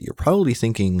probably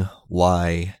thinking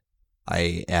why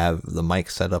I have the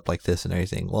mic set up like this and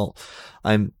everything. Well,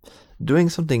 I'm doing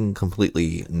something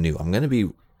completely new. I'm going to be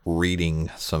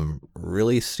reading some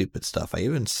really stupid stuff. I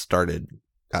even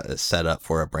got it set up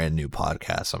for a brand new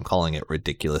podcast. I'm calling it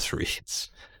Ridiculous Reads.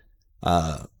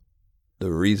 The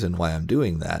reason why I'm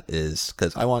doing that is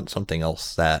because I want something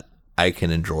else that I can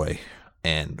enjoy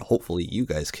and hopefully you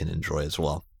guys can enjoy as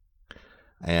well.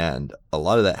 And a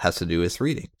lot of that has to do with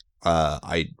reading.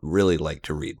 I really like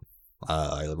to read.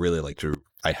 I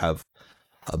have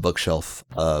a bookshelf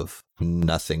of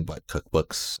nothing but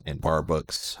cookbooks and bar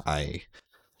books. I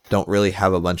don't really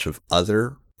have a bunch of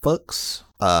other books.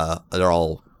 They're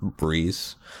all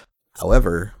breeze.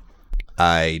 However,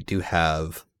 I do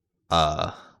have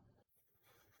a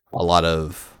lot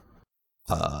of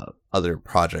other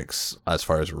projects as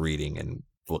far as reading and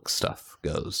book stuff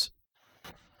goes.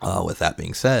 With that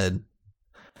being said,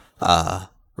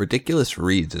 Ridiculous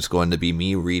Reads is going to be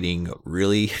me reading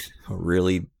really,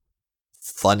 really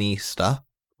funny stuff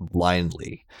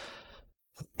blindly.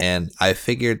 And I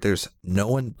figured there's no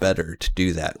one better to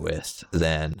do that with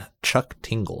than Chuck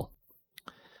Tingle.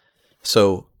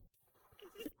 So,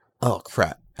 oh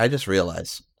crap, I just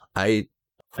realized I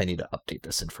need to update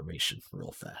this information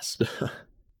real fast.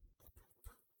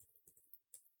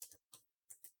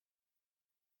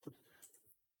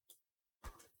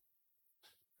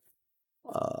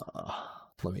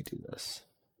 Let me do this.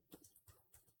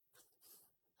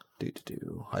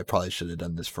 I probably should have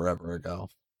done this forever ago.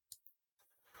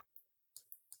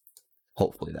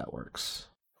 Hopefully that works.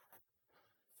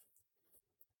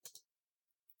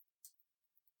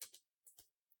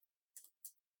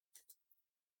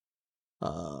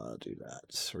 Do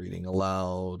that. Reading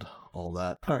aloud, all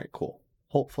that. All right, cool.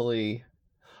 Hopefully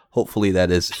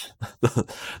that is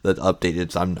that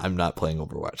updated. I'm not playing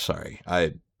Overwatch. Sorry.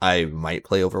 I might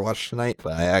play Overwatch tonight,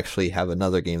 but I actually have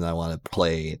another game that I want to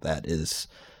play that is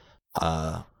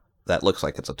that looks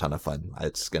like it's a ton of fun.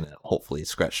 It's gonna hopefully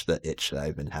scratch the itch that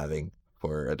I've been having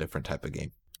for a different type of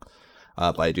game.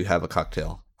 But I do have a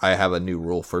cocktail. I have a new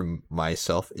rule for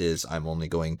myself is I'm only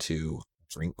going to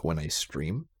drink when I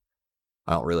stream.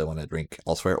 I don't really want to drink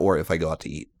elsewhere, or if I go out to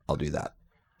eat, I'll do that.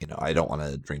 I don't want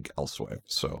to drink elsewhere,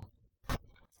 so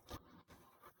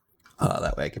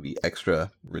that way I can be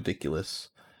extra ridiculous.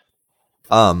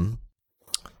 But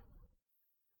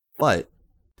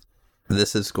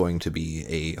this is going to be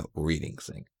a reading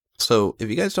thing. So if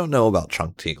you guys don't know about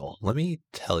Chuck Tingle, let me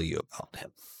tell you about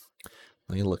him.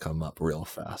 Let me look him up real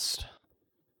fast.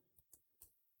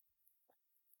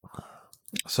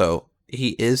 So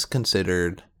he is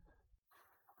considered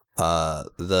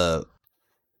the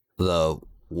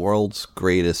world's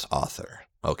greatest author,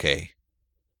 okay?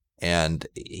 And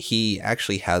he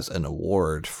actually has an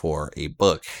award for a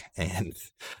book, and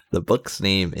the book's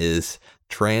name is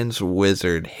Trans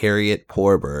Wizard Harriet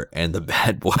Porber and the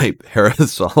Bad Boy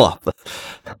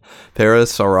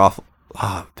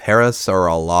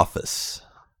Parasaurolophus.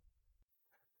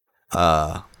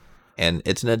 And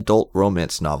it's an adult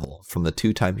romance novel from the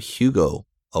 2-time Hugo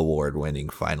Award-winning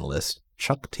finalist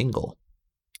Chuck Tingle.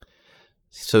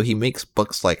 So he makes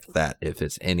books like that, if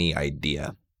it's any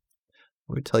idea.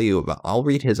 Let me tell you I'll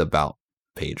read his about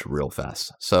page real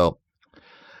fast. So,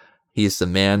 he's the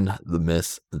man, the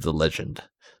myth, the legend.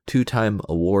 2-time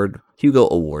Hugo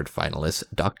Award finalist,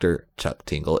 Dr. Chuck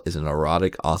Tingle is an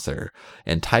erotic author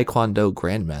and Taekwondo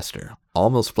grandmaster,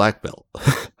 almost black belt,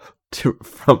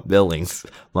 from Billings,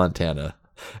 Montana.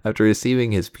 After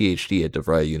receiving his PhD at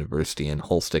DeVry University in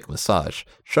holistic massage,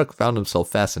 Chuck found himself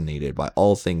fascinated by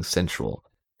all things sensual,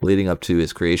 leading up to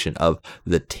his creation of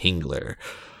The Tingler,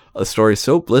 a story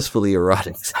so blissfully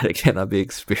erotic that it cannot be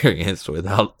experienced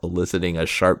without eliciting a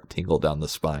sharp tingle down the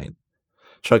spine.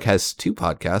 Chuck has 2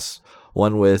 podcasts,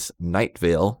 one with Night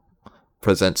Vale,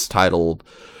 presents titled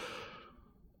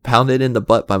Pounded in the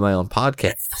Butt by My Own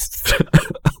Podcast,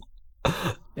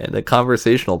 and a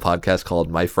conversational podcast called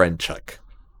My Friend Chuck.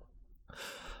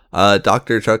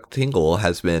 Dr. Chuck Tingle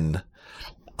has been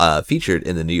featured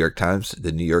in the New York Times,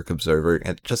 the New York Observer,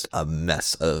 and just a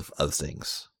mess of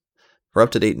things. For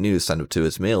up-to-date news, sign up to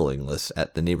his mailing list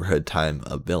at the Neighborhood Time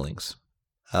of Billings.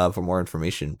 For more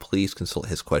information, please consult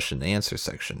his question and answer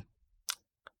section.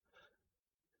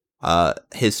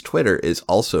 His Twitter is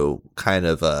also kind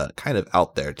of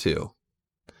out there too.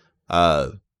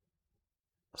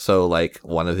 So like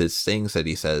one of his things that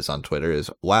he says on Twitter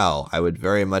is, "Wow, I would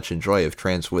very much enjoy if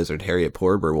Trans Wizard Harriet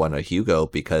Porber won a Hugo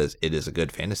because it is a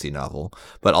good fantasy novel,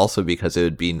 but also because it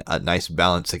would be a nice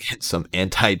balance against some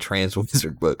anti-trans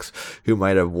wizard books who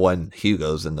might have won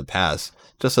Hugos in the past.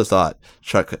 Just a thought,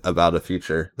 Chuck, about a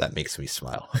future that makes me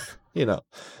smile."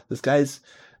 This guy's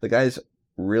The guy's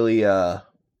really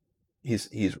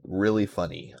he's really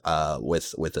funny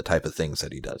with the type of things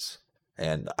that he does.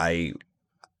 And I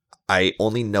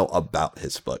only know about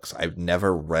his books. I've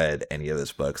never read any of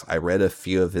his books. I read a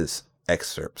few of his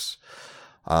excerpts.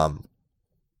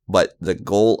 But the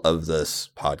goal of this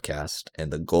podcast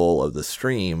and the goal of the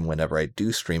stream, whenever I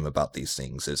do stream about these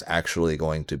things, is actually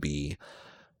going to be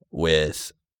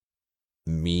with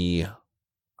me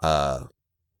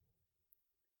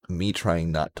me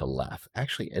trying not to laugh.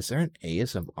 Actually, is there an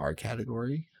ASMR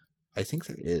category? I think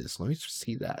there is. Let me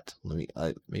see that.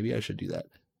 Maybe I should do that.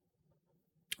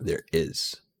 There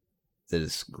is. That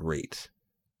is great.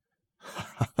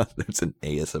 There's an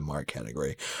ASMR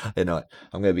category. You know what?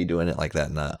 I'm going to be doing it like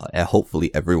that. And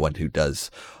hopefully everyone who does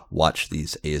watch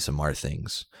these ASMR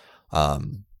things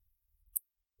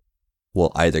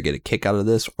will either get a kick out of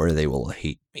this or they will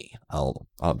hate me. I'll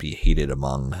be hated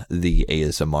among the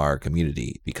ASMR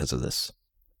community because of this.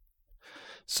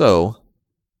 So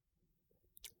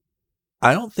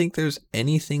I don't think there's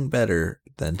anything better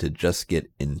than to just get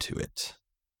into it.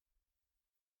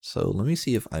 So let me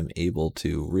see if I'm able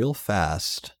to real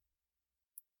fast.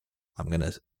 I'm going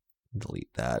to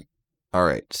delete that. All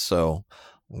right. So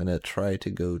I'm going to try to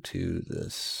go to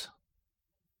this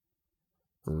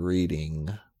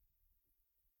reading.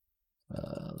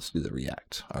 Let's do the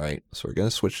React. All right. So we're going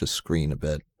to switch the screen a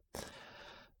bit.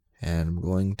 And I'm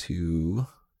going to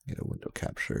get a window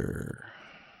capture.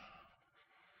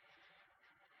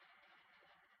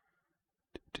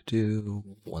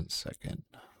 1 second.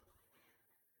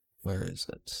 Where is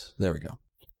it? There we go.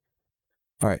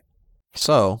 All right.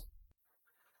 So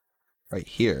right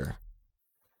here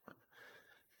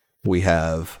we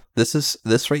have this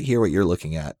right here. What you're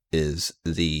looking at is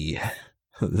the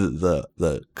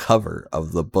cover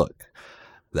of the book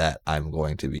that I'm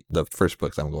going to be the first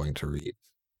book that I'm going to read.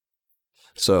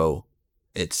 So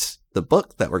it's the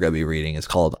book that we're going to be reading is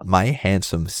called My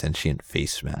Handsome Sentient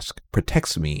Face Mask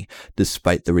Protects Me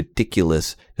Despite the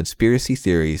Ridiculous Conspiracy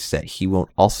Theories That He Won't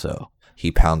Also.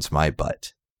 He Pounds My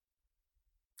Butt.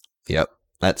 Yep,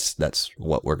 that's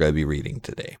what we're going to be reading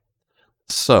today.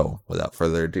 So, without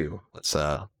further ado, let's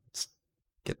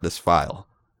get this file.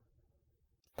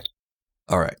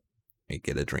 All right, let me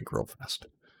get a drink real fast.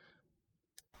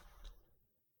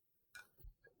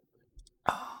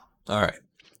 All right,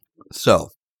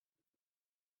 so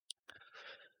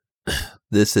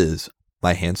this is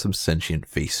My Handsome Sentient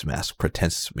Face Mask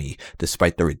Protects Me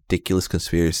Despite the Ridiculous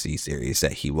Conspiracy Theories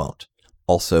That He Won't.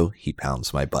 Also, He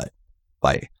Pounds My Butt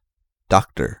by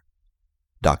Dr.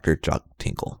 Chuck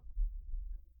Tingle.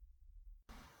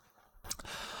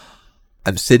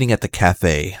 I'm sitting at the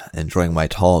cafe, enjoying my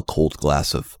tall, cold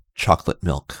glass of chocolate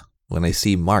milk, when I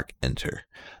see Mark enter,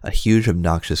 a huge,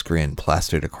 obnoxious grin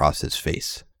plastered across his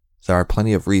face. There are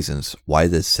plenty of reasons why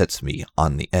this sets me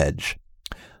on the edge,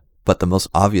 but the most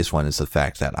obvious one is the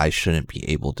fact that I shouldn't be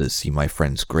able to see my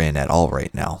friend's grin at all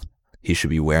right now. He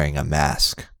should be wearing a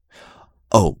mask.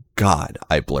 Oh, God,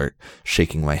 I blurt,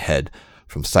 shaking my head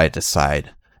from side to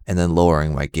side, and then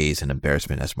lowering my gaze in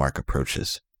embarrassment as Mark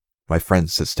approaches. My friend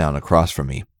sits down across from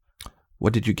me.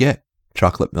 What did you get?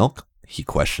 Chocolate milk? He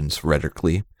questions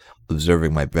rhetorically,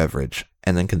 observing my beverage,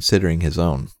 and then considering his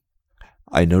own.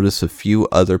 I notice a few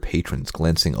other patrons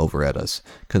glancing over at us,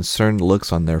 concerned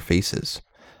looks on their faces.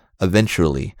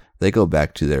 Eventually, they go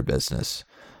back to their business,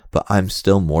 but I'm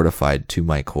still mortified to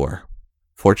my core.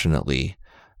 Fortunately,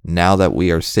 now that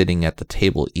we are sitting at the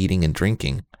table eating and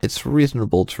drinking, it's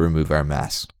reasonable to remove our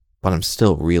masks, but I'm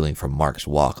still reeling from Mark's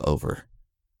walk over.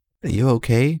 Are you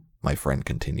okay? My friend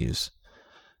continues.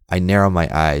 I narrow my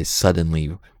eyes,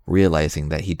 suddenly realizing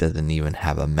that he doesn't even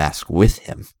have a mask with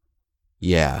him.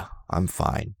 Yeah, I'm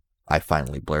fine, I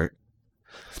finally blurt.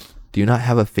 Do you not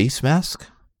have a face mask?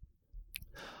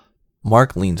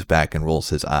 Mark leans back and rolls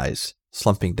his eyes,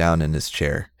 slumping down in his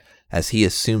chair, as he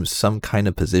assumes some kind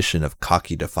of position of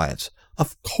cocky defiance.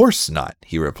 Of course not,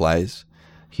 he replies.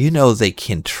 You know they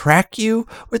can track you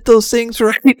with those things,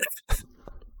 right?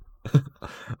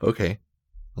 Okay,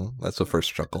 well, that's the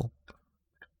first chuckle.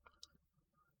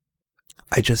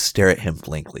 I just stare at him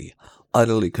blankly,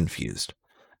 utterly confused.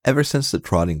 Ever since the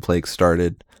trotting plague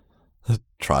started,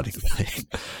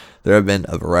 there have been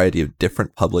a variety of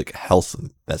different public health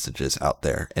messages out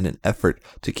there in an effort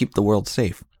to keep the world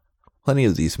safe. Plenty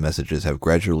of these messages have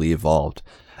gradually evolved,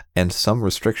 and some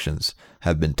restrictions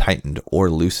have been tightened or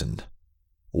loosened.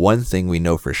 One thing we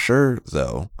know for sure,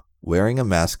 though, wearing a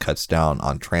mask cuts down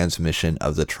on transmission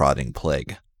of the trotting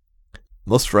plague.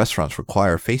 Most restaurants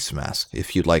require face masks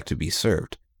if you'd like to be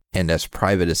served, and as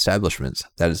private establishments,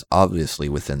 that is obviously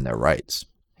within their rights.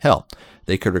 Hell,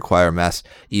 they could require masks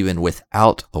even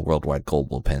without a worldwide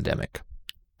global pandemic.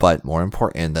 But more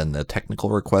important than the technical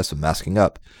request of masking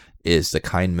up is the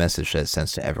kind message that it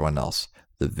sends to everyone else.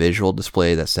 The visual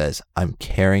display that says, I'm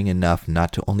caring enough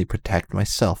not to only protect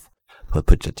myself, but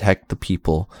to protect the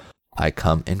people I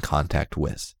come in contact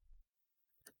with.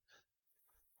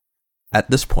 At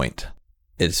this point,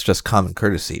 it's just common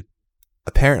courtesy.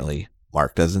 Apparently,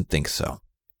 Mark doesn't think so.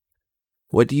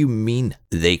 What do you mean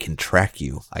they can track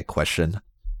you? I question.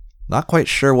 Not quite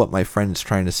sure what my friend is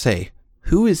trying to say.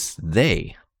 Who is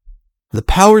they? The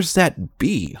powers that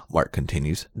be, Mark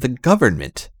continues. The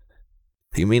government.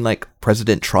 You mean like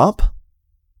President Trump?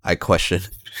 I question.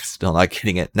 Still not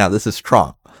getting it. Now this is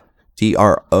Trump.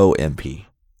 Trump.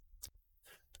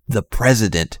 The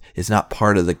president is not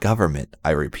part of the government,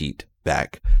 I repeat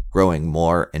back, growing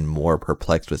more and more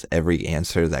perplexed with every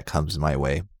answer that comes my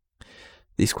way.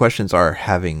 These questions are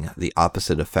having the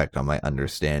opposite effect on my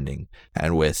understanding,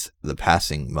 and with the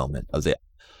passing moment of the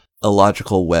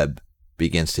illogical web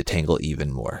begins to tangle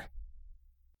even more.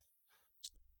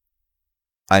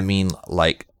 I mean,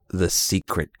 like the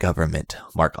secret government,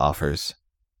 Mark offers.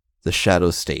 The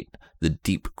shadow state, the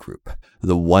deep group,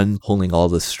 the one pulling all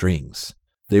the strings.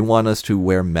 They want us to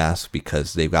wear masks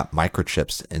because they've got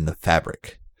microchips in the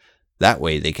fabric. That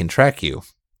way they can track you.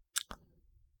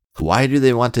 Why do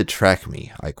they want to track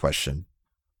me? I question.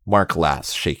 Mark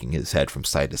laughs, shaking his head from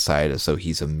side to side as though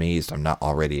he's amazed I'm not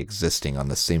already existing on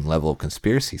the same level of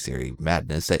conspiracy theory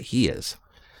madness that he is.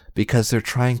 Because they're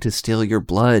trying to steal your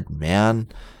blood, man.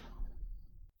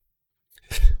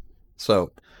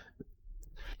 So,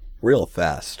 real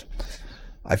fast,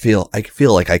 I feel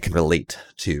like I can relate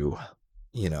to,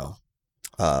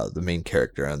 the main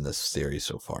character in this series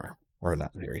so far, or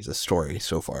not series, a story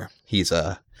so far. He's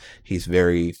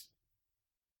very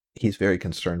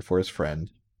concerned for his friend,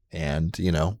 and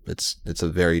it's a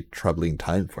very troubling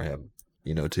time for him,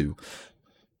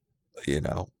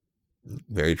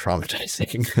 very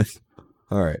traumatizing.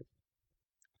 All right.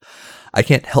 I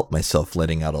can't help myself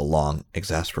letting out a long,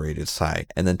 exasperated sigh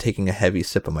and then taking a heavy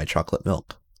sip of my chocolate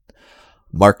milk.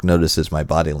 Mark notices my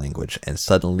body language and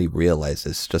suddenly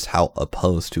realizes just how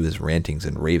opposed to his rantings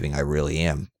and raving I really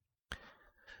am.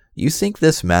 You think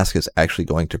this mask is actually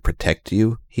going to protect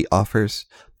you? He offers,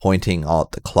 pointing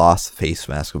out the cloth face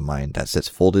mask of mine that sits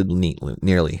folded neatly,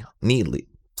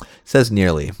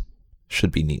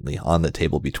 should be neatly, on the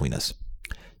table between us.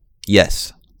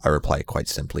 Yes, I reply quite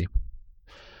simply.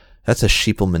 That's a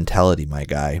sheeple mentality, my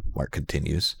guy, Mark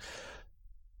continues.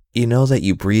 You know that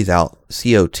you breathe out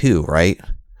CO2, right?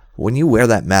 When you wear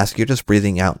that mask, you're just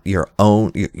breathing out your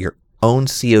own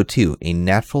CO2, a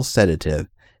natural sedative.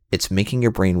 It's making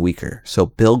your brain weaker. So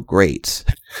Bill Gates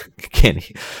can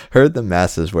herd the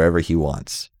masses wherever he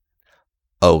wants.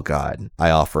 Oh God, I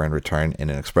offer in return in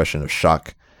an expression of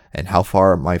shock, and how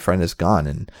far my friend has gone,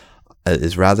 and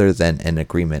is rather than an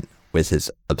agreement with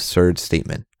his absurd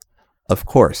statement. Of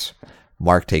course,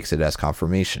 Mark takes it as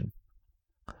confirmation.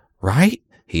 Right?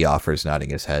 He offers, nodding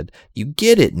his head. You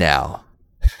get it now.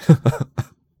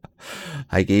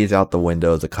 I gaze out the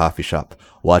window of the coffee shop,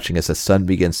 watching as the sun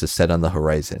begins to set on the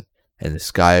horizon, and the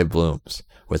sky blooms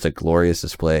with a glorious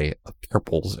display of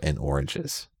purples and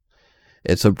oranges.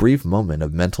 It's a brief moment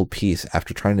of mental peace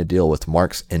after trying to deal with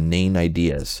Mark's inane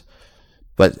ideas.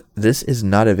 But this is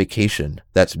not a vacation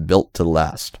that's built to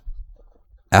last.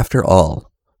 After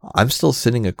all, I'm still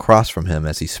sitting across from him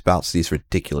as he spouts these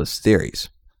ridiculous theories.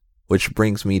 Which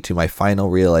brings me to my final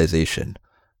realization.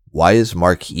 Why is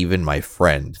Mark even my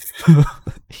friend?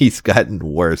 He's gotten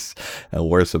worse and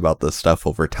worse about this stuff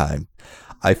over time.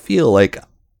 I feel like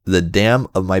the dam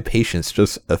of my patience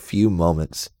just a few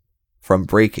moments from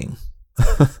breaking.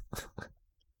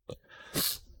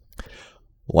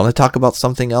 Want to talk about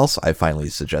something else? I finally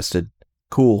suggested.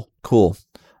 Cool.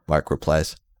 Mark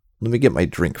replies. Let me get my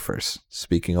drink first.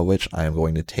 Speaking of which, I am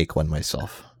going to take one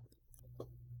myself.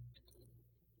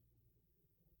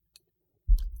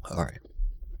 All right.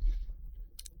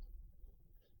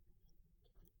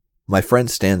 My friend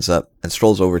stands up and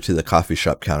strolls over to the coffee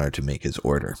shop counter to make his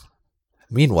order.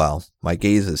 Meanwhile, my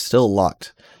gaze is still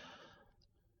locked.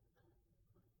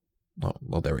 Oh,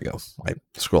 well, there we go. I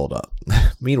scrolled up.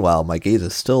 Meanwhile, my gaze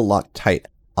is still locked tight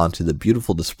onto the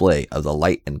beautiful display of the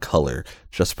light and color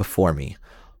just before me,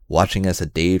 watching as the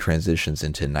day transitions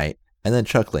into night, and then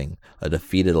chuckling, a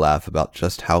defeated laugh about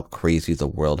just how crazy the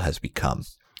world has become.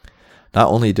 Not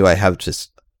only do I have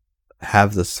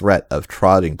the threat of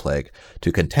trotting plague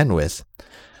to contend with,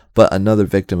 but another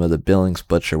victim of the Billings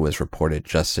butcher was reported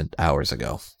just hours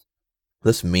ago.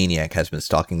 This maniac has been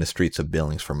stalking the streets of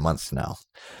Billings for months now,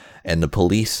 and the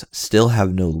police still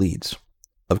have no leads.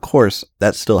 Of course,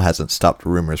 that still hasn't stopped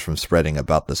rumors from spreading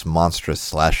about this monstrous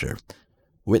slasher.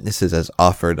 Witnesses has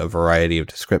offered a variety of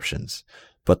descriptions,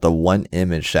 but the one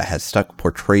image that has stuck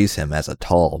portrays him as a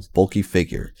tall, bulky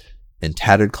figure, in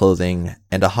tattered clothing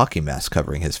and a hockey mask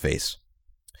covering his face.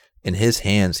 In his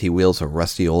hands he wields a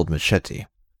rusty old machete,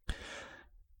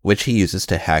 which he uses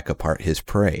to hack apart his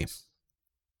prey.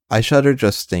 I shudder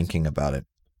just thinking about it,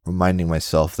 reminding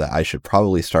myself that I should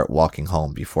probably start walking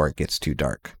home before it gets too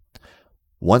dark.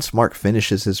 Once Mark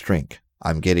finishes his drink,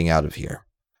 I'm getting out of here.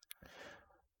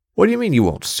 What do you mean you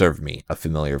won't serve me? A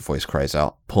familiar voice cries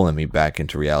out, pulling me back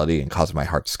into reality and causing my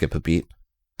heart to skip a beat.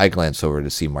 I glance over to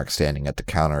see Mark standing at the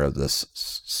counter of this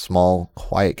small,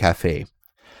 quiet cafe,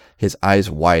 his eyes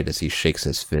wide as he shakes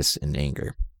his fist in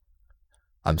anger.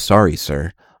 I'm sorry,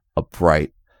 sir. A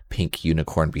bright, pink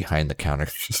unicorn behind the counter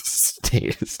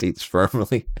states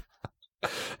firmly.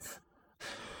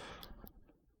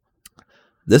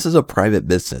 This is a private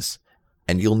business,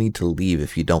 and you'll need to leave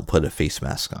if you don't put a face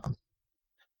mask on.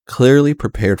 Clearly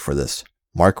prepared for this,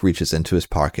 Mark reaches into his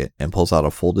pocket and pulls out a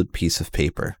folded piece of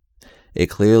paper.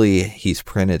 He's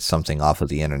printed something off of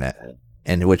the internet,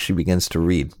 and which he begins to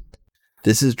read.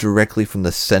 This is directly from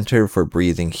the Center for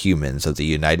Breathing Humans of the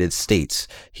United States,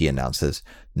 he announces.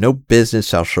 No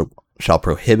business shall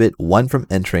prohibit one from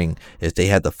entering if they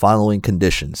have the following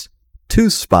conditions: 2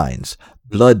 spines,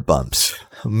 blood bumps,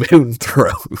 moon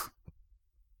throw.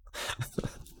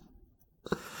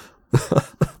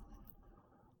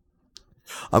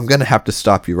 I'm gonna have to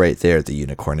stop you right there, the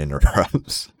unicorn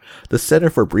interrupts. The Center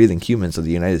for Breathing Humans of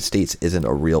the United States isn't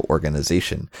a real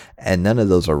organization, and none of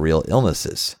those are real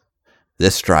illnesses.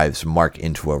 This drives Mark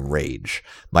into a rage,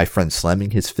 my friend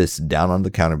slamming his fist down on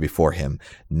the counter before him,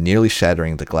 nearly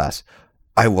shattering the glass.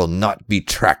 I will not be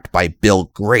tracked by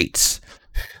Bill Gates.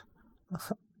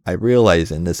 I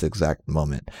realize in this exact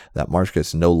moment that Mark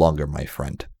is no longer my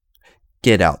friend.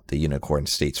 Get out, the unicorn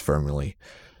states firmly,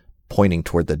 pointing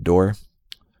toward the door.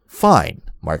 Fine,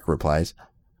 Mark replies.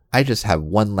 I just have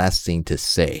one last thing to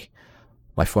say.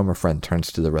 My former friend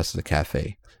turns to the rest of the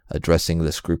cafe, addressing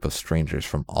this group of strangers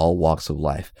from all walks of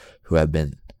life who have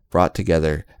been brought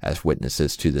together as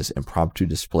witnesses to this impromptu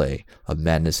display of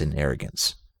madness and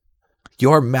arrogance.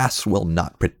 Your mask will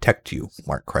not protect you,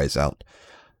 Mark cries out.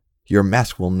 Your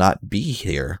mask will not be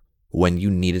here when you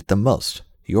need it the most.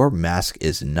 Your mask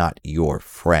is not your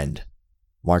friend.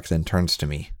 Mark then turns to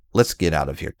me. Let's get out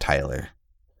of here, Tyler.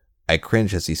 I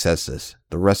cringe as he says this,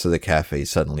 the rest of the cafe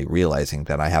suddenly realizing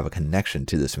that I have a connection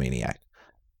to this maniac.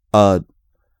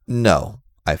 No,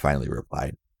 I finally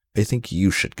replied. I think you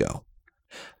should go.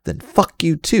 Then fuck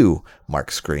you too,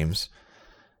 Mark screams.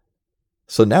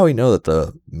 So now we know that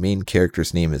the main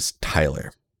character's name is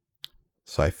Tyler.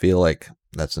 So I feel like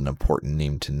that's an important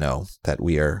name to know, that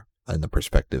we are in the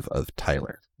perspective of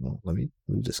Tyler. Well, let me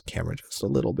move this camera just a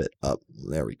little bit up.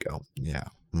 There we go. Yeah.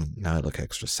 Now I look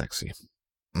extra sexy.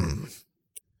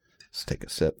 Let's take a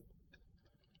sip.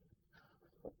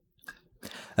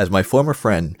 As my former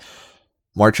friend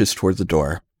marches toward the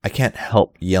door, I can't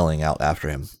help yelling out after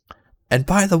him. And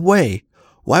by the way,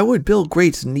 why would Bill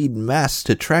Gates need masks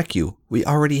to track you? We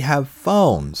already have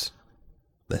phones.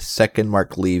 The second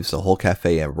Mark leaves, the whole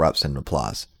cafe erupts in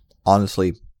applause.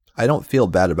 Honestly, I don't feel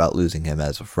bad about losing him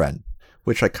as a friend,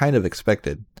 which I kind of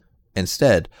expected.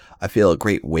 Instead, I feel a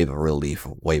great wave of relief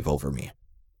wave over me.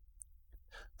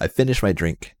 I finish my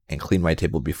drink and clean my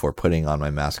table before putting on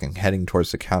my mask and heading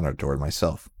towards the counter toward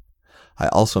myself. I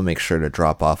also make sure to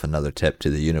drop off another tip to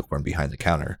the unicorn behind the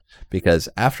counter, because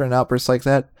after an outburst like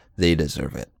that, they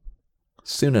deserve it.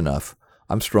 Soon enough,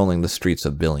 I'm strolling the streets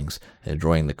of Billings,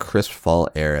 enjoying the crisp fall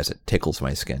air as it tickles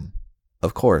my skin.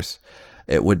 Of course,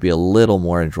 it would be a little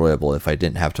more enjoyable if I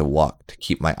didn't have to walk to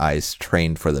keep my eyes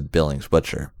trained for the Billings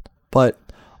butcher. But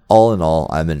all in all,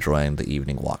 I'm enjoying the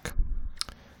evening walk.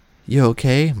 You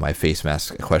okay? My face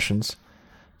mask questions.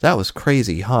 That was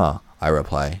crazy, huh? I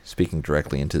reply, speaking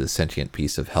directly into the sentient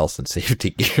piece of health and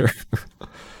safety gear.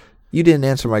 You didn't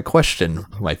answer my question,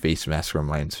 my face mask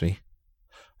reminds me.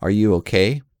 Are you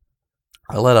okay?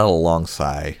 I let out a long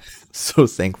sigh, so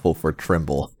thankful for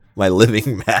Trimble, my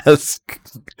living mask.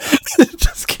 It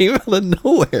just came out of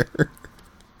nowhere.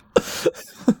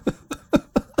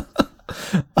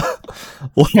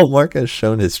 While Mark has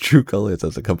shown his true colors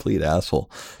as a complete asshole,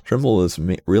 Trimble is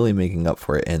really making up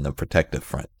for it in the protective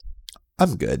front.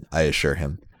 I'm good, I assure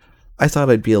him. I thought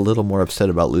I'd be a little more upset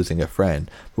about losing a friend,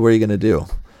 but what are you going to do?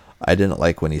 I didn't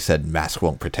like when he said mask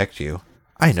won't protect you.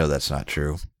 I know that's not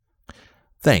true.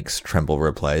 Thanks, Trimble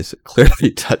replies,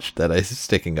 clearly touched that I was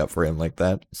sticking up for him like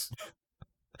that.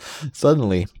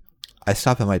 Suddenly, I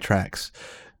stop in my tracks,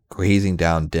 gazing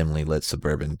down dimly lit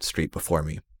suburban street before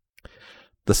me.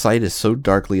 The sight is so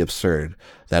darkly absurd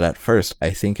that at first I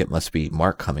think it must be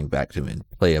Mark coming back to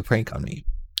play a prank on me.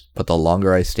 But the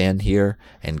longer I stand here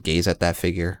and gaze at that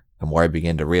figure, the more I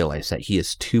begin to realize that he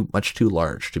is much too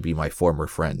large to be my former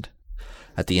friend.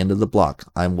 At the end of the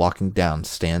block I'm walking down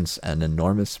stands an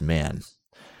enormous man,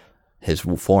 his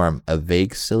form a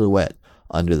vague silhouette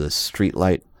under the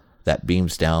streetlight that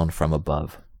beams down from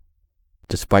above.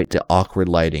 Despite the awkward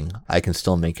lighting, I can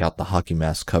still make out the hockey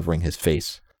mask covering his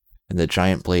face, and the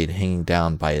giant blade hanging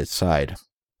down by his side.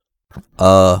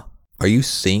 Are you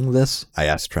seeing this? I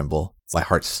asked Trimble, my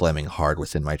heart slamming hard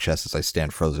within my chest as I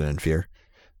stand frozen in fear.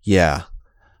 Yeah,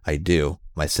 I do,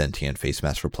 my sentient face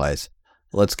mask replies.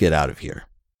 Let's get out of here.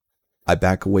 I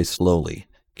back away slowly,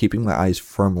 keeping my eyes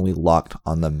firmly locked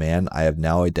on the man I have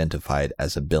now identified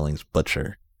as a Billings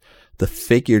butcher. The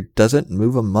figure doesn't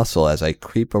move a muscle as I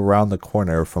creep around the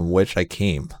corner from which I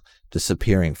came,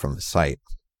 disappearing from sight.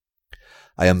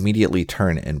 I immediately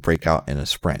turn and break out in a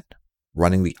sprint,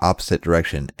 running the opposite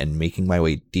direction and making my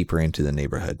way deeper into the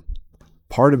neighborhood.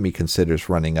 Part of me considers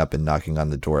running up and knocking on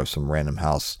the door of some random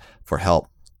house for help,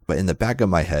 but in the back of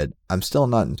my head, I'm still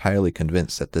not entirely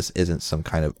convinced that this isn't some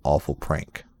kind of awful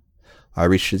prank. I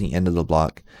reach to the end of the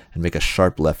block and make a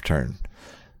sharp left turn,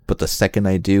 but the second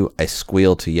I do, I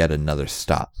squeal to yet another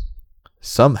stop.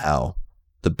 Somehow,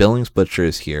 the Billings butcher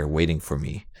is here waiting for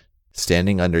me,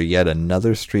 standing under yet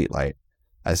another streetlight,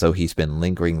 as though he's been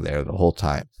lingering there the whole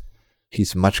time.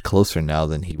 He's much closer now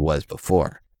than he was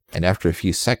before, and after a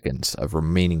few seconds of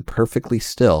remaining perfectly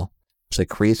still, the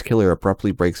crazed killer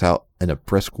abruptly breaks out in a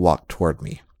brisk walk toward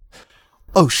me.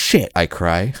 Oh shit, I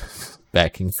cry,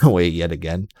 backing away yet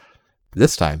again.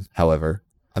 This time, however,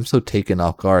 I'm so taken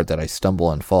off guard that I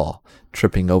stumble and fall,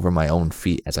 tripping over my own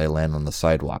feet as I land on the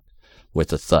sidewalk,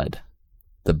 with a thud.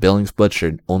 The Billings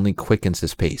butcher only quickens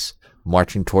his pace,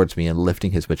 marching towards me and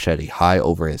lifting his machete high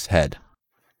over his head.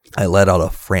 I let out a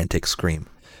frantic scream,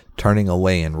 turning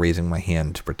away and raising my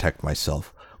hand to protect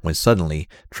myself, when suddenly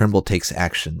Trimble takes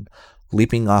action,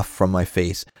 leaping off from my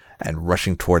face and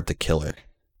rushing toward the killer.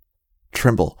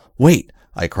 Trimble, wait!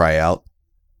 I cry out,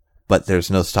 but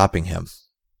there's no stopping him.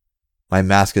 My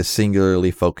mask is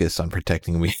singularly focused on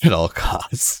protecting me at all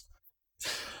costs.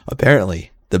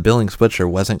 Apparently, the Billings butcher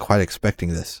wasn't quite expecting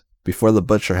this. Before the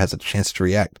butcher has a chance to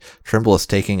react, Trimble is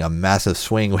taking a massive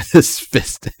swing with his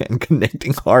fist and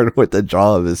connecting hard with the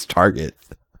jaw of his target.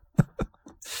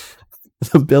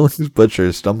 The Billings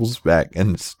butcher stumbles back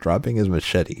and is dropping his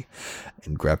machete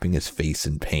and grabbing his face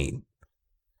in pain.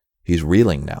 He's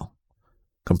reeling now,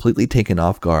 completely taken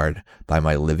off guard by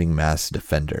my living masked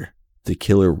defender. The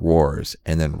killer roars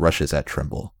and then rushes at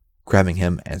Trimble, grabbing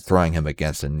him and throwing him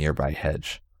against a nearby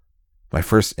hedge. My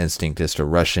first instinct is to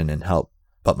rush in and help,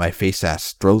 but my face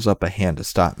ass throws up a hand to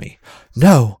stop me.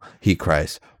 No, he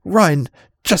cries. Run!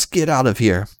 Just get out of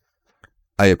here!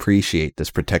 I appreciate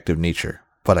this protective nature,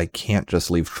 but I can't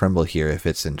just leave Trimble here if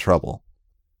it's in trouble.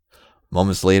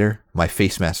 Moments later, my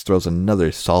face mask throws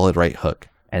another solid right hook,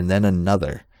 and then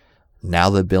another.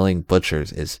 Now the Billings butcher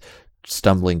is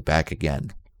stumbling back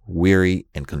again, weary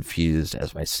and confused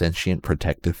as my sentient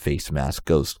protective face mask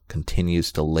ghost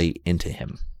continues to lay into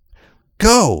him.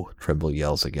 Go! Trimble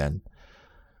yells again,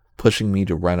 pushing me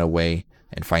to run away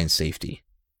and find safety.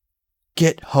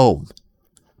 Get home!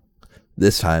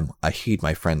 This time, I heed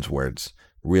my friend's words,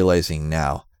 realizing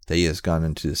now that he has gone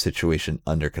into the situation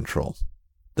under control.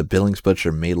 The Billings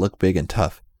butcher may look big and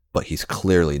tough, but he's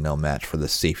clearly no match for the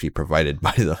safety provided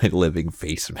by the living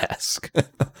face mask.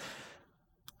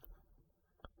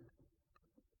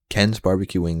 Ken's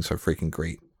barbecue wings are freaking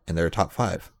great, and they're top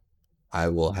 5. I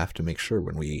will have to make sure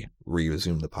when we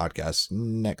resume the podcast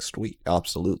next week.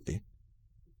 Absolutely.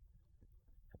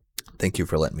 Thank you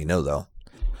for letting me know, though.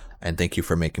 And thank you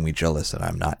for making me jealous that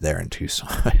I'm not there in Tucson.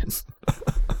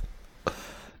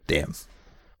 Damn.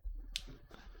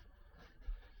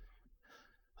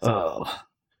 Oh.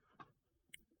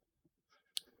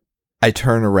 I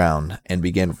turn around and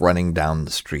begin running down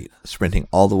the street, sprinting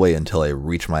all the way until I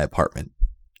reach my apartment.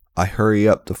 I hurry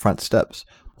up the front steps,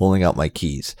 pulling out my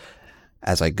keys,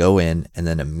 as I go in and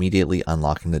then immediately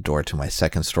unlocking the door to my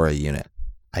second-story unit.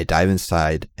 I dive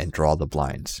inside and draw the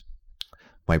blinds.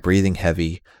 My breathing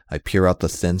heavy, I peer out the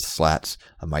thin slats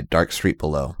of my dark street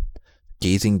below,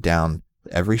 gazing down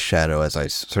every shadow as I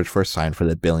search for a sign for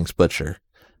the Billings butcher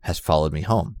has followed me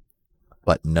home.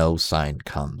 But no sign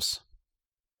comes.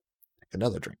 Take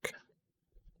another drink.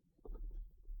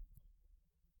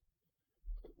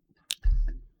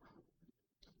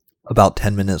 About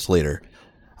 10 minutes later,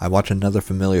 I watch another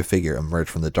familiar figure emerge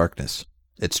from the darkness.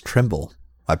 It's Trimble,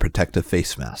 my protective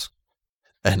face mask.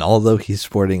 And although he's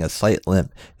sporting a slight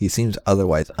limp, he seems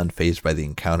otherwise unfazed by the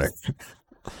encounter.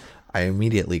 I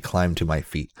immediately climb to my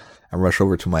feet and rush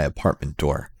over to my apartment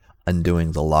door,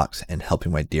 undoing the locks and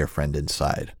helping my dear friend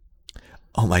inside.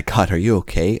 "Oh my god, are you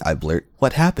okay?" I blurt.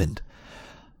 "What happened?"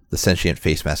 The sentient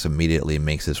face mask immediately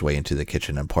makes his way into the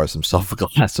kitchen and pours himself a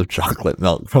glass of chocolate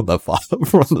milk from the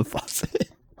faucet.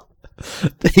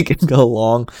 Taking a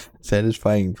long,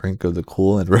 satisfying drink of the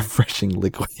cool and refreshing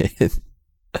liquid.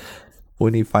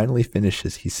 When he finally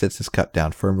finishes, he sets his cup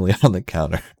down firmly on the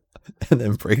counter and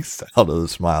then breaks out of a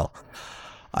smile.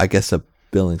 "I guess a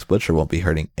Billings butcher won't be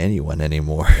hurting anyone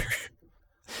anymore."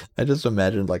 I just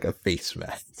imagined like a face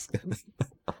mask.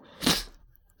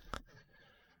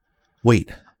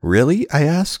 "Wait, really?" I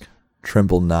ask.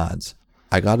 Trimble nods.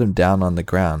 "I got him down on the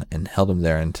ground and held him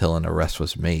there until an arrest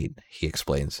was made," he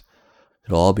explains.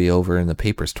 "It'll all be over in the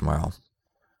papers tomorrow."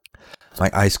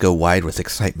 My eyes go wide with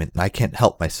excitement and I can't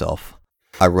help myself.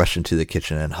 I rush into the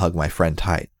kitchen and hug my friend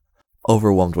tight,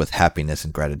 overwhelmed with happiness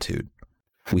and gratitude.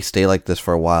 We stay like this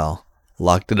for a while,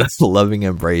 locked in a loving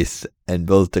embrace and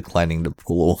both declining to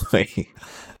pull away.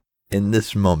 In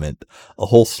this moment, a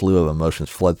whole slew of emotions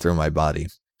flood through my body.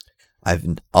 I've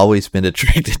always been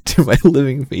attracted to my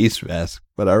living face mask,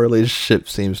 but our relationship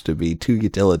seems to be too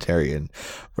utilitarian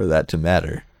for that to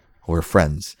matter. We're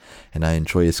friends, and I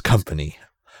enjoy his company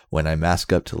when I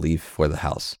mask up to leave for the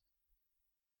house.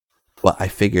 But I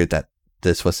figured that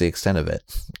this was the extent of it.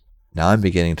 Now I'm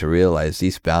beginning to realize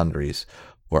these boundaries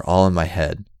were all in my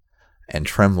head, and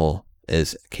Trimble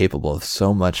is capable of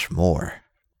so much more.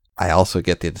 I also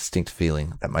get the distinct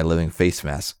feeling that my living face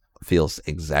mask feels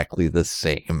exactly the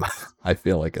same. I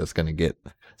feel like it's gonna get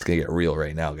real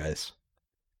right now, guys.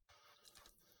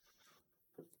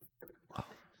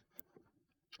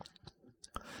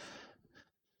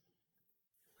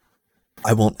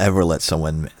 "I won't ever let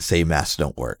someone say masks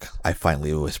don't work," I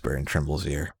finally whisper in Trimble's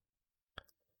ear.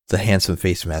 The handsome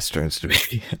face mask turns to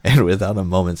me, and without a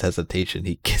moment's hesitation,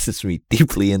 he kisses me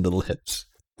deeply in the lips.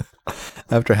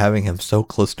 After having him so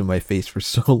close to my face for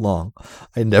so long,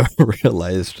 I never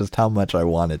realized just how much I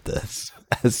wanted this.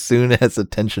 As soon as the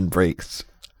tension breaks,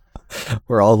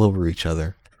 we're all over each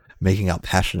other, making out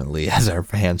passionately as our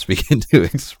hands begin to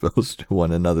expose to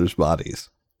one another's bodies.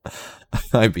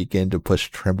 I begin to push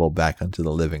Trimble back onto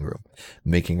the living room,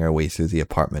 making our way through the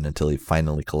apartment until he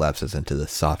finally collapses into the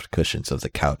soft cushions of the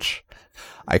couch.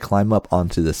 I climb up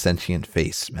onto the sentient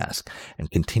face mask and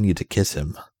continue to kiss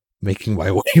him, making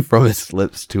my way from his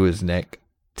lips to his neck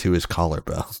to his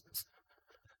collarbone.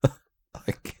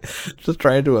 Just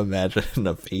trying to imagine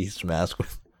a face mask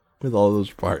with all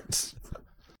those parts.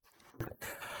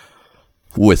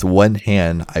 With one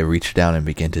hand, I reach down and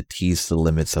begin to tease the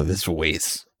limits of his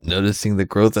waist. Noticing the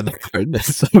growth and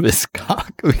hardness of his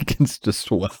cock begins to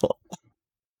swell,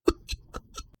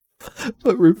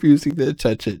 but refusing to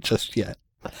touch it just yet.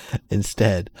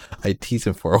 Instead, I tease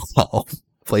him for a while,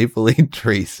 playfully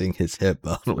tracing his hip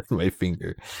bone with my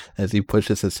finger as he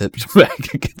pushes his hips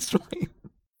back against me.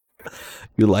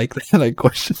 "You like that?" I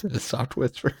question in a soft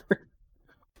whisper.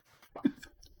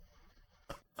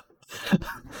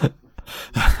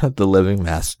 The living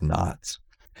mask nods.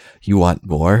 "You want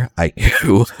more?" I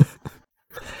do.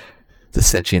 The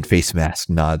sentient face mask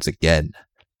nods again.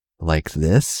 "Like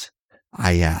this?"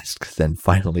 I ask, then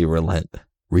finally relent,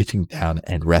 reaching down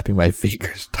and wrapping my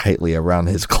fingers tightly around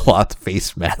his cloth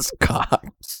face mask cock.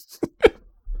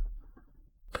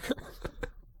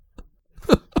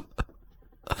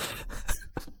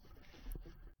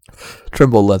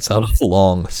 Trimble lets out a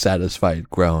long, satisfied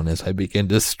groan as I begin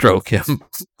to stroke him,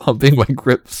 pumping my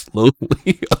grip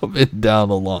slowly up and down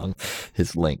along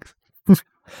his length.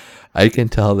 I can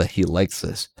tell that he likes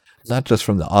this, not just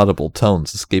from the audible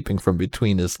tones escaping from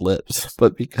between his lips,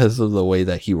 but because of the way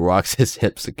that he rocks his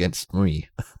hips against me.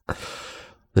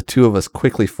 The two of us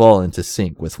quickly fall into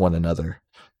sync with one another,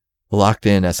 locked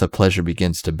in as the pleasure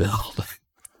begins to build.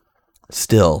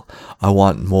 Still, I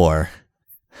want more.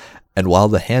 And while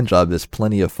the handjob is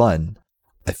plenty of fun,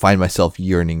 I find myself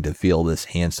yearning to feel this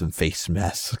handsome face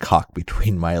mask cock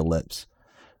between my lips.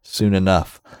 Soon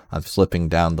enough, I'm slipping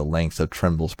down the length of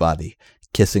Trimble's body,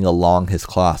 kissing along his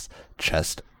cloth,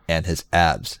 chest, and his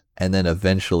abs, and then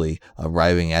eventually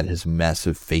arriving at his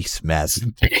massive face mask.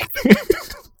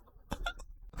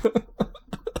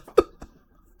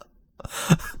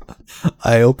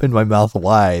 I open my mouth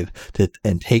wide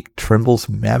and take Trimble's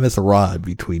mammoth rod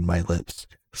between my lips,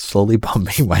 slowly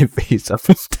bumping my face up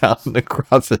and down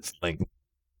across his length.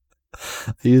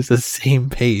 I use the same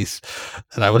pace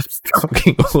that I was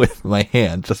stroking with my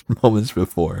hand just moments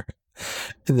before,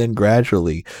 and then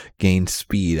gradually gain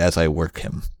speed as I work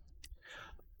him.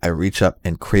 I reach up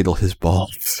and cradle his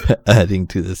balls, adding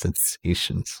to the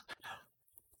sensations.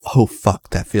 Oh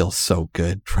fuck, that feels so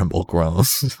good, Trimble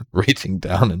groans, reaching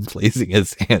down and placing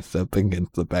his hands up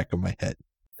against the back of my head.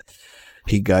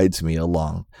 He guides me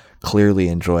along, clearly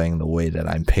enjoying the way that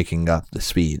I'm picking up the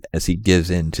speed as he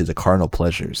gives in to the carnal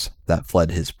pleasures that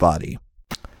flood his body.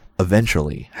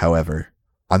 Eventually, however,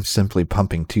 I'm simply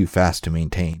pumping too fast to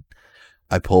maintain.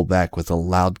 I pull back with a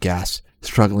loud gasp,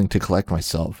 struggling to collect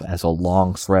myself as a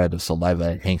long thread of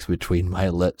saliva hangs between my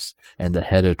lips and the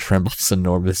head of Trimble's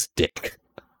enormous dick.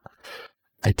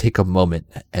 I take a moment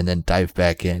and then dive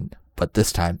back in, but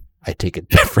this time I take a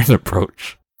different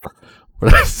approach.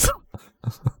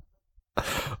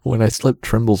 When I slip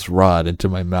Trimble's rod into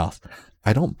my mouth,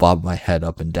 I don't bob my head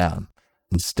up and down.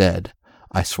 Instead,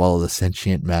 I swallow the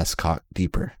sentient mass cock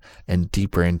deeper and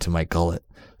deeper into my gullet,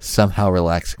 somehow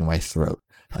relaxing my throat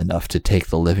enough to take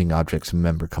the living object's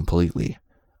member completely.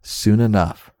 Soon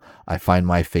enough, I find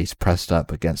my face pressed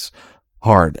up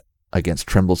hard against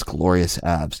Trimble's glorious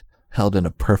abs, held in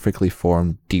a perfectly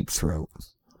formed deep throat.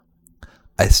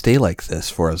 I stay like this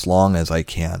for as long as I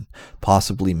can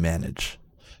possibly manage,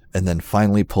 and then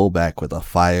finally pull back with a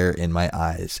fire in my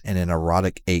eyes and an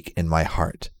erotic ache in my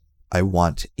heart. I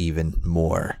want even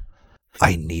more.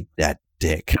 I need that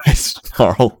dick, I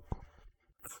snarl,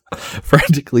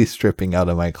 frantically stripping out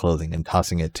of my clothing and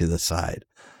tossing it to the side.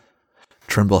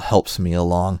 Trimble helps me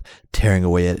along, tearing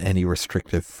away at any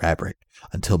restrictive fabric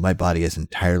until my body is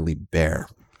entirely bare.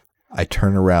 I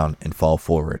turn around and fall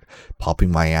forward,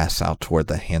 popping my ass out toward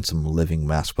the handsome living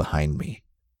mass behind me.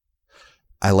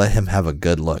 I let him have a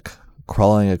good look,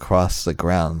 crawling across the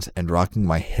grounds and rocking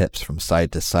my hips from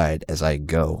side to side as I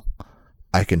go.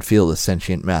 I can feel the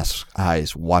sentient mask's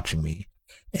eyes watching me,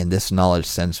 and this knowledge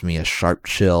sends me a sharp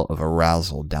chill of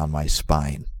arousal down my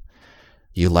spine.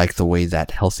 You like the way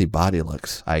that healthy body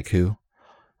looks, Aiku?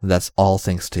 That's all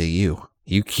thanks to you.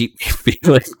 You keep me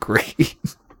feeling great.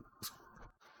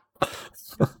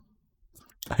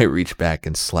 I reach back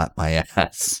and slap my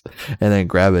ass, and then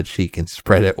grab a cheek and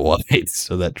spread it wide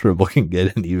so that Trimble can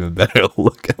get an even better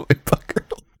look at my pucker.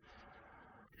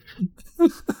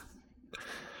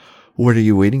 What are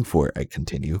you waiting for? I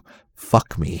continue.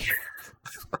 Fuck me.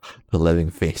 The living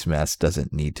face mask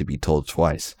doesn't need to be told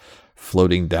twice,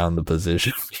 floating down the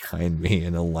position behind me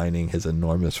and aligning his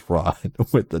enormous rod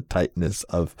with the tightness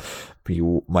of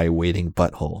my waiting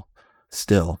butthole.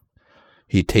 Still,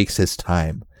 he takes his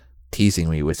time, teasing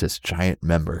me with his giant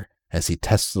member as he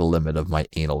tests the limit of my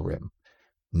anal rim.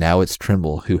 Now it's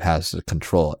Trimble who has the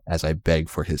control as I beg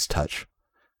for his touch.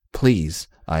 Please,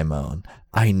 I moan.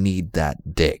 I need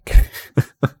that dick.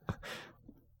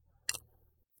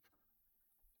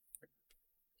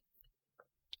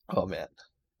 Oh man,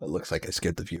 it looks like I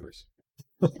scared the viewers.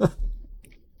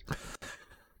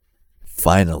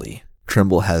 Finally,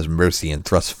 Trimble has mercy and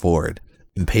thrusts forward,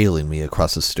 impaling me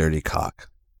across a sturdy cock.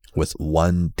 With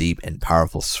one deep and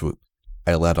powerful swoop,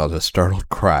 I let out a startled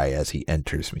cry as he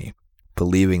enters me,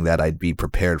 believing that I'd be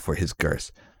prepared for his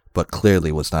girth, but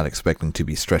clearly was not expecting to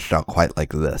be stretched out quite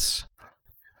like this.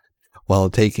 While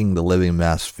taking the living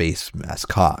mass face mass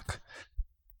cock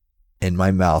in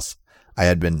my mouth, I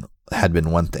had been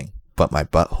one thing, but my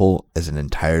butthole is an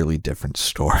entirely different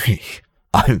story.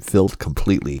 I'm filled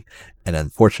completely, and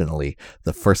unfortunately,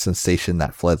 the first sensation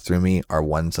that fled through me are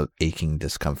ones of aching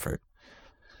discomfort.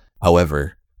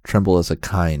 However, Trimble is a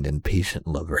kind and patient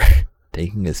lover,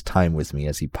 taking his time with me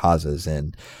as he pauses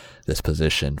in this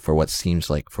position for what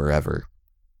seems like forever.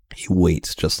 He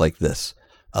waits just like this,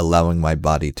 allowing my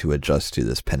body to adjust to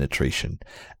this penetration,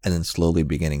 and then slowly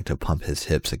beginning to pump his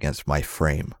hips against my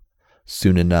frame.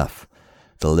 Soon enough,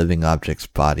 the living object's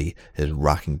body is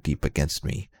rocking deep against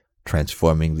me,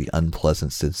 transforming the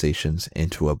unpleasant sensations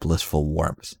into a blissful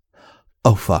warmth.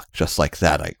 Oh fuck, just like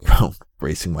that, I groan,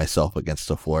 bracing myself against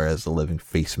the floor as the living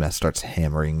face mask starts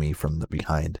hammering me from the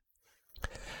behind.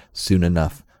 Soon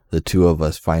enough, the two of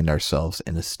us find ourselves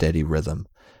in a steady rhythm.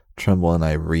 Trimble and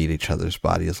I read each other's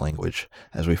body's language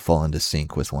as we fall into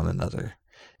sync with one another.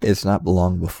 It's not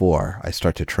long before I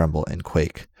start to tremble and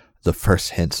quake, the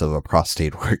first hints of a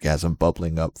prostate orgasm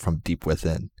bubbling up from deep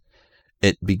within.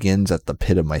 It begins at the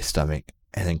pit of my stomach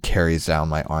and then carries down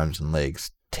my arms and legs,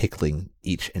 tickling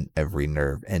each and every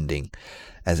nerve ending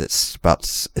as it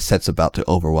sets about to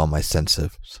overwhelm my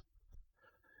senses.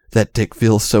 That dick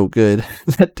feels so good.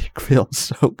 That dick feels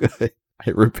so good. I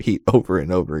repeat over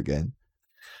and over again.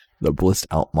 The blissed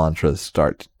out mantra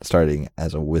starting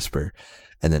as a whisper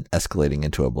and then escalating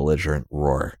into a belligerent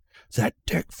roar. That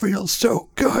dick feels so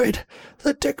good.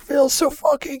 That dick feels so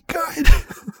fucking good.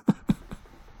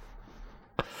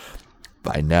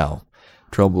 By now,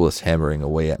 Trimble is hammering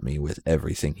away at me with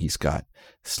everything he's got,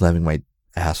 slamming my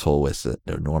asshole with the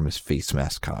enormous face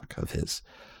mask cock of his.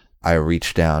 I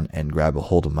reach down and grab a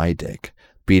hold of my dick,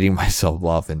 beating myself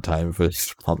off in time for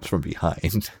his pumps from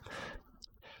behind.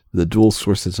 The dual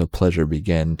sources of pleasure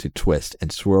began to twist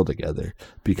and swirl together,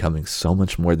 becoming so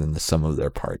much more than the sum of their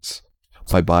parts.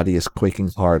 My body is quaking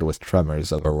hard with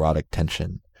tremors of erotic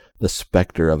tension, the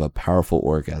specter of a powerful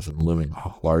orgasm looming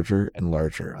larger and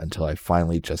larger until I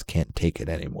finally just can't take it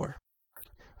anymore.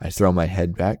 I throw my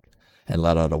head back and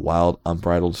let out a wild,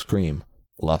 unbridled scream,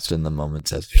 lost in the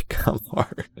moments as we come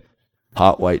hard.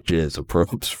 Hot white jizz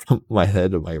approaches from my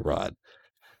head to my rod,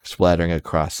 splattering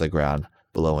across the ground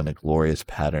below in a glorious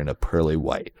pattern of pearly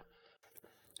white.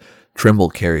 Trimble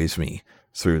carries me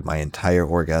through my entire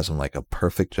orgasm like a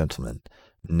perfect gentleman,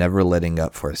 never letting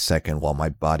up for a second while my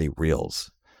body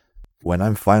reels. When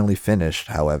I'm finally finished,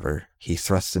 however, he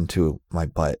thrusts into my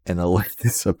butt and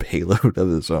elicits a payload of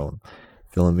his own,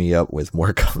 filling me up with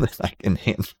more cum than I can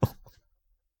handle.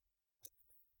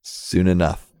 Soon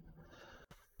enough,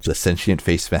 the sentient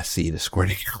face mask seed is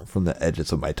squirting out from the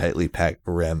edges of my tightly packed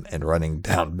rim and running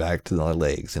down back to my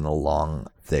legs in a long,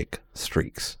 thick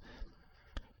streaks.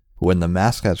 When the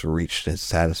mask has reached its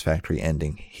satisfactory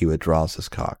ending, he withdraws his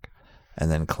cock, and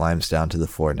then climbs down to the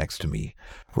floor next to me,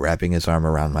 wrapping his arm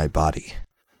around my body.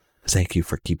 "Thank you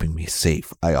for keeping me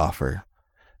safe," I offer.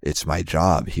 "It's my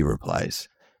job," he replies.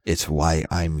 "It's why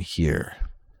I'm here."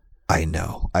 "I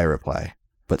know," I reply,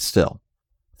 "but still,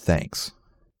 thanks."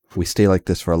 We stay like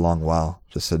this for a long while,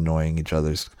 just annoying each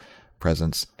other's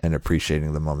presence and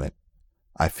appreciating the moment.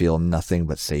 I feel nothing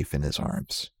but safe in his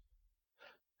arms.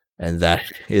 And that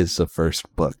is the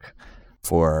first book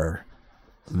for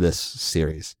this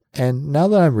series. And now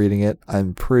that I'm reading it,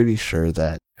 I'm pretty sure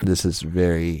that this is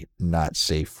very not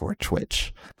safe for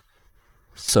Twitch.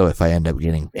 So if I end up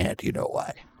getting banned, you know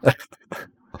why.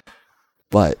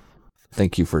 But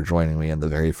thank you for joining me in the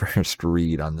very first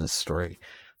read on this story.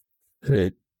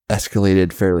 It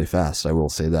escalated fairly fast, I will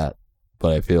say that,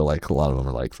 but I feel like a lot of them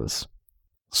are like this.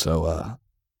 So,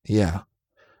 yeah.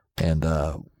 And,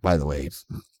 by the way,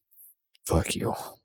 fuck you.